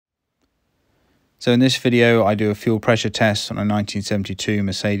So in this video I do a fuel pressure test on a 1972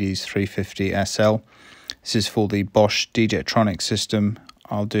 Mercedes 350 SL. This is for the Bosch D-Jetronic system.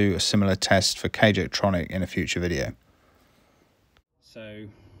 I'll do a similar test for K-Jetronic in a future video. So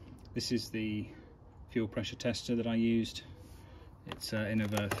this is the fuel pressure tester that I used. It's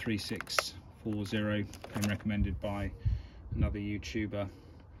Innova 3640, and recommended by another YouTuber.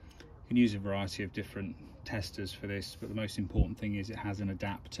 You can use a variety of different testers for this, but the most important thing is it has an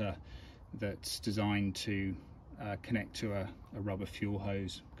adapter that's designed to connect to a rubber fuel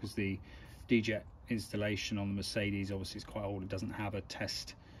hose, because the D-Jet installation on the Mercedes, obviously it's quite old, it doesn't have a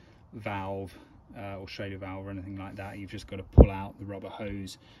test valve or shader valve or anything like that. You've just got to pull out the rubber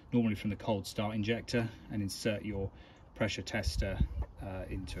hose, normally from the cold start injector, and insert your pressure tester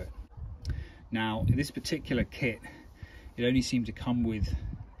into it. Now in this particular kit, it only seemed to come with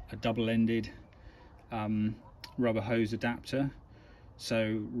a double-ended rubber hose adapter.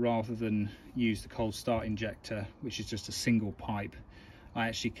 So rather than use the cold start injector, which is just a single pipe, I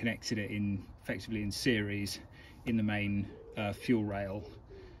actually connected it effectively in series in the main fuel rail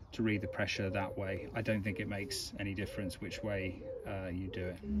to read the pressure that way. I don't think it makes any difference which way you do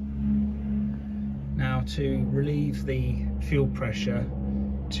it. Now, to relieve the fuel pressure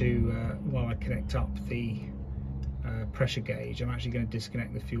while I connect up the pressure gauge, I'm actually going to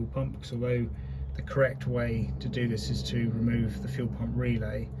disconnect the fuel pump, because although the correct way to do this is to remove the fuel pump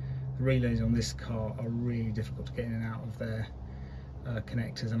relay, the relays on this car are really difficult to get in and out of their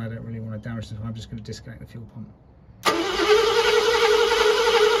connectors, and I don't really want to damage them, so I'm just going to disconnect the fuel pump.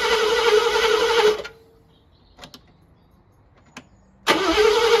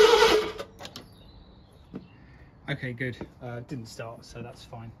 Okay, good. Didn't start, so that's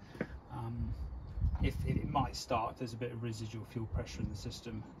fine. If it might start, there's a bit of residual fuel pressure in the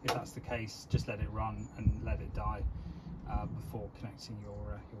system. If that's the case, just let it run and let it die before connecting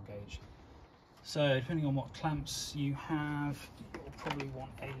your gauge. So depending on what clamps you have, you'll probably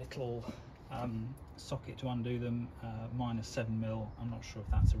want a little socket to undo them. Mine are 7mm. I'm not sure if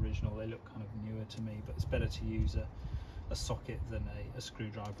that's original. They look kind of newer to me, but it's better to use a socket than a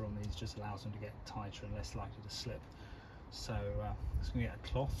screwdriver on these. Just allows them to get tighter and less likely to slip. So I'm just going to get a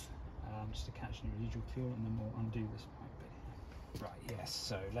cloth just to catch any residual fuel, and then we'll undo this pipe bit here. Right, yes,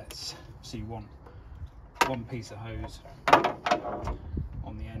 so let's see, one piece of hose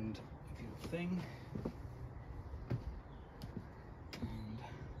on the end of your thing, and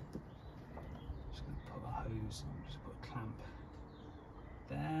just going to put a hose, just put a clamp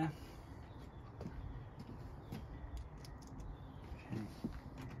there.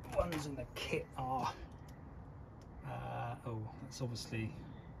 Okay. Ones in the kit are oh, that's obviously,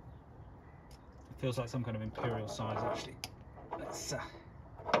 feels like some kind of imperial size actually. Let's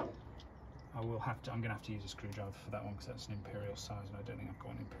I'm going to have to use a screwdriver for that one, because that's an imperial size, and I don't think I've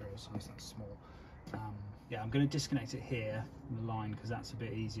got an imperial size that's small. Yeah, I'm going to disconnect it here from the line, because that's a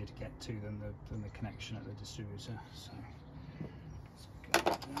bit easier to get to than the connection at the distributor. So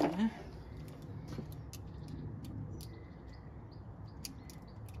let's go there.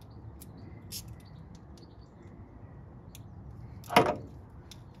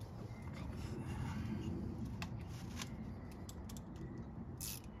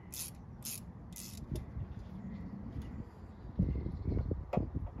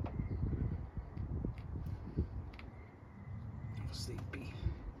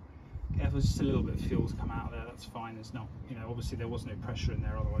 If there's just a little bit of fuel to come out of there, that's fine. There's not, obviously there was no pressure in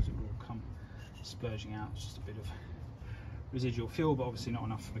there, otherwise it would all come splurging out. It's just a bit of residual fuel, but obviously not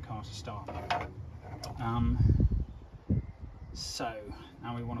enough for the car to start. So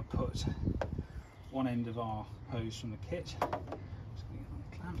now we want to put one end of our hose from the kit, just going to get on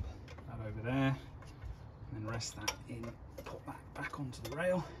the clamp, put that over there, and then rest that in, put that back onto the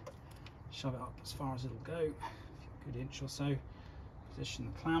rail, shove it up as far as it'll go, a good inch or so, position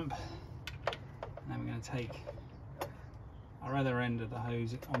the clamp, and then we're going to take our other end of the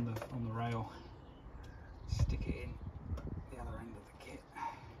hose on the rail, stick it in the other end of the kit.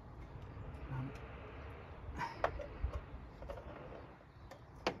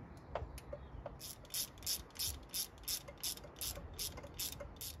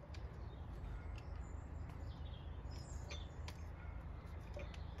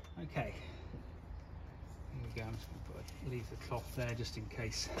 Okay, here we go. I'm just going to leave the cloth there just in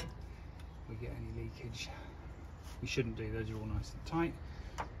case we get any leakage. We shouldn't do, those are all nice and tight.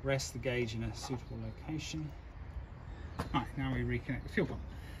 Rest the gauge in a suitable location. Right, now we reconnect the fuel pump.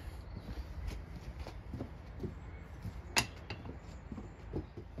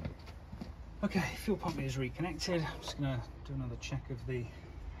 Okay, fuel pump is reconnected. I'm just going to do another check of the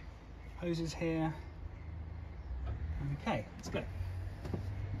hoses here. Okay, let's go.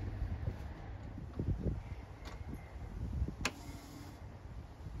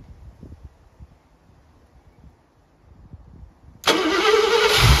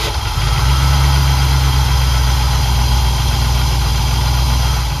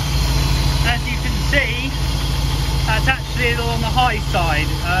 side,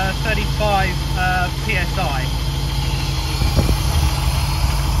 35 psi.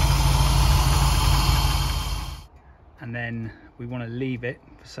 And then we want to leave it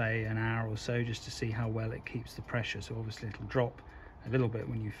for say an hour or so just to see how well it keeps the pressure. So obviously it'll drop a little bit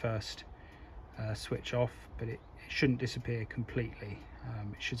when you first switch off, but it shouldn't disappear completely.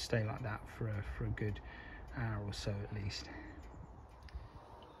 It should stay like that for a good hour or so at least.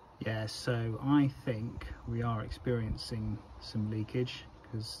 Yeah, so I think we are experiencing some leakage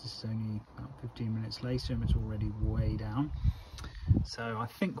because this is only about 15 minutes later and it's already way down. So I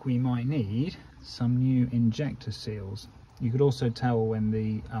think we might need some new injector seals. You could also tell when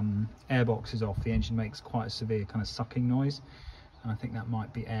the airbox is off, the engine makes quite a severe kind of sucking noise. And I think that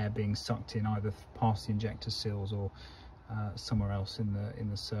might be air being sucked in either past the injector seals or somewhere else in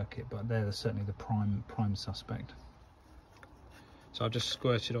the circuit. But they're certainly the prime suspect. So I've just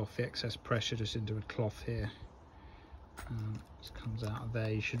squirted off the excess pressure just into a cloth here. Just comes out of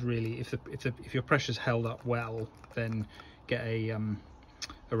there. You should really, if your pressure's held up well, then get a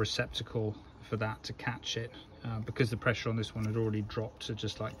receptacle for that to catch it. Because the pressure on this one had already dropped to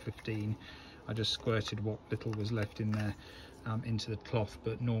just like 15, I just squirted what little was left in there into the cloth,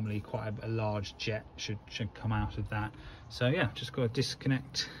 but normally quite a large jet should come out of that. So yeah, just got to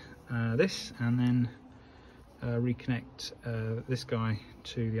disconnect this and then reconnect this guy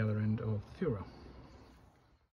to the other end of the fuel rail.